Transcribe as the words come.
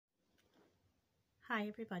Hi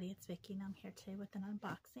everybody, it's Vicky and I'm here today with an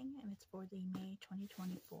unboxing and it's for the May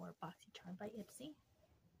 2024 Boxycharm by Ipsy.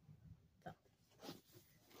 So,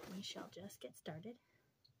 we shall just get started.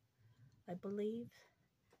 I believe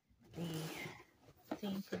the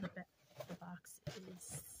theme for the box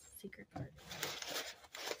is secret card.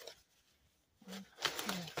 1,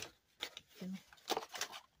 2, 3,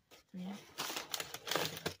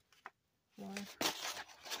 4, 5.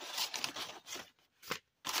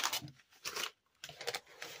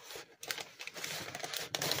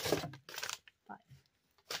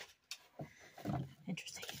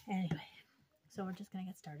 Interesting. Anyway, so we're just going to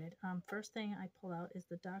get started. First thing I pull out is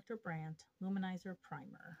the Dr. Brandt Luminizer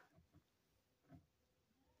Primer.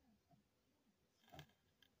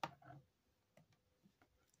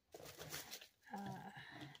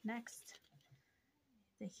 Next,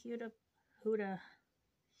 the Huda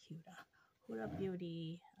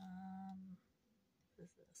Beauty. What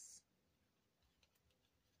is this?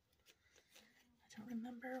 I don't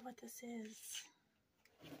remember what this is.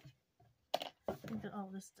 I think that,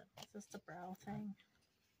 is this the brow thing?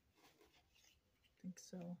 I think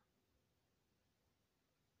so.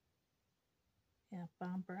 Yeah,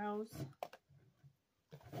 Bomb Brows.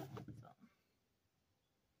 So,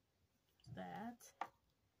 that.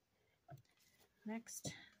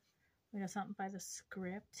 Next, we got something by the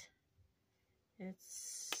Script.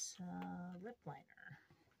 It's lip liner.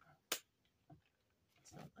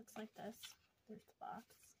 So it looks like this. There's the box.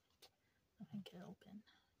 I think it open.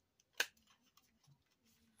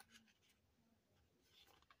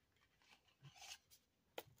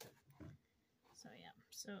 So yeah,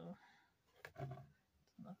 so it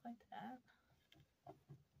look like that.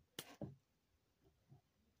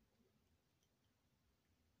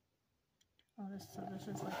 Oh, this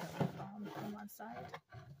is like a lip balm on one side.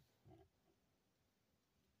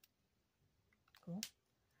 Cool.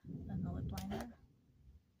 Then the lip liner.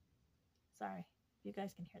 Sorry, you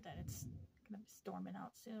guys can hear that. It's gonna be storming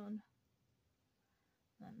out soon.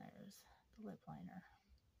 Then there's the lip liner.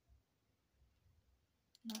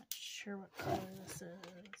 Not sure what color this is.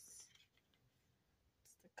 It's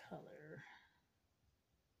the color.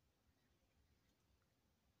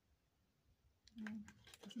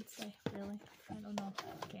 Doesn't say really. I don't know.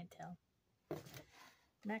 Can't tell.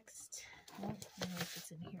 Next, I don't know if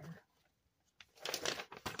it's in here.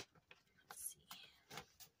 Let's see.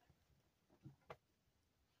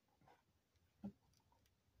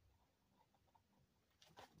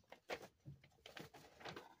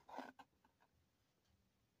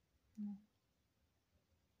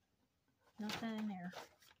 Nothing in there.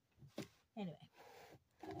 Anyway,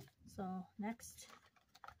 so next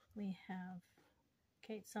we have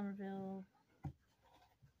Kate Somerville.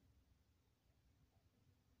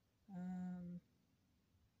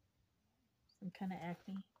 Some kind of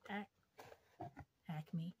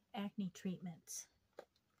acne treatment.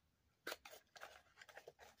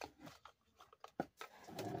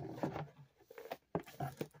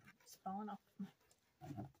 It's falling off. I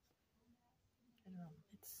don't know.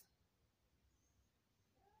 It's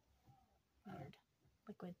weird.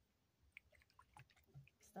 Liquid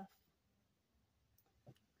stuff.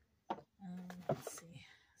 Let's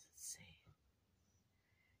see.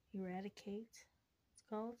 Eradicate. It's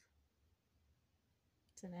called.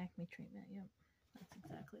 It's an acne treatment. Yep, that's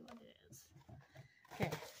exactly what it is.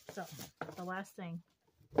 Okay, so the last thing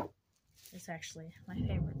is actually my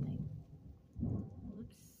favorite thing.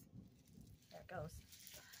 Oops, there it goes.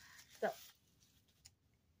 So,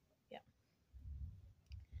 yeah,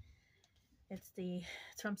 it's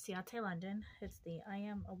from Ciate London. It's the I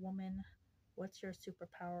Am a Woman, What's Your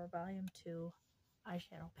Superpower Volume 2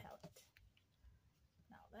 eyeshadow palette.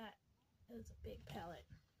 Now that is a big palette.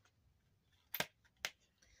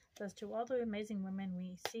 It says, to all the amazing women,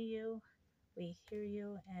 we see you, we hear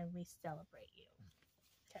you, and we celebrate you.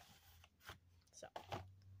 Okay. So,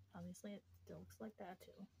 obviously it still looks like that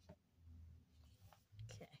too.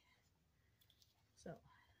 Okay. So,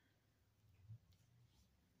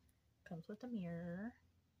 comes with a mirror.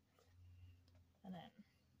 And then,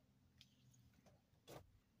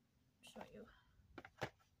 show you. I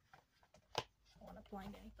don't want to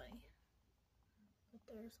blind anybody. But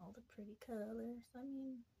there's all the pretty colors. I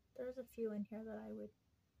mean, there's a few in here that I would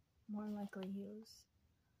more likely use.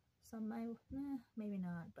 Some maybe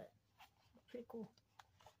not, but pretty cool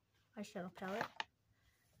eyeshadow palette.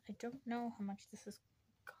 I don't know how much this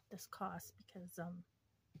costs because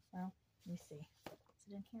well, let me see.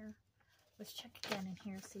 Is it in here? Let's check again in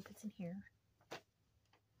here, see if it's in here.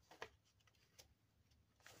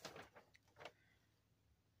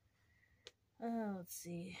 Let's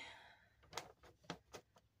see.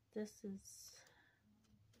 This is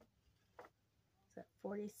at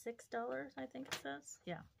 $46, I think it says.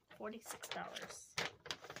 Yeah, $46.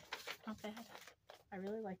 Not bad. I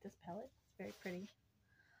really like this palette. It's very pretty.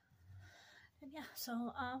 And yeah,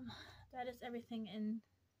 so that is everything in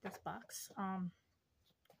this box.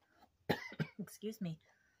 Excuse me.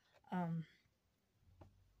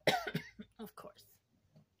 Of course,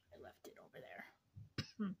 I left it over there.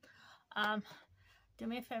 Do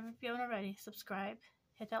me a favor if you haven't already, subscribe,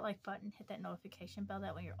 hit that like button, hit that notification bell.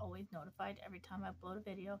 That way you're always notified every time I upload a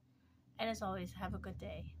video. And as always, have a good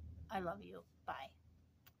day. I love you. Bye.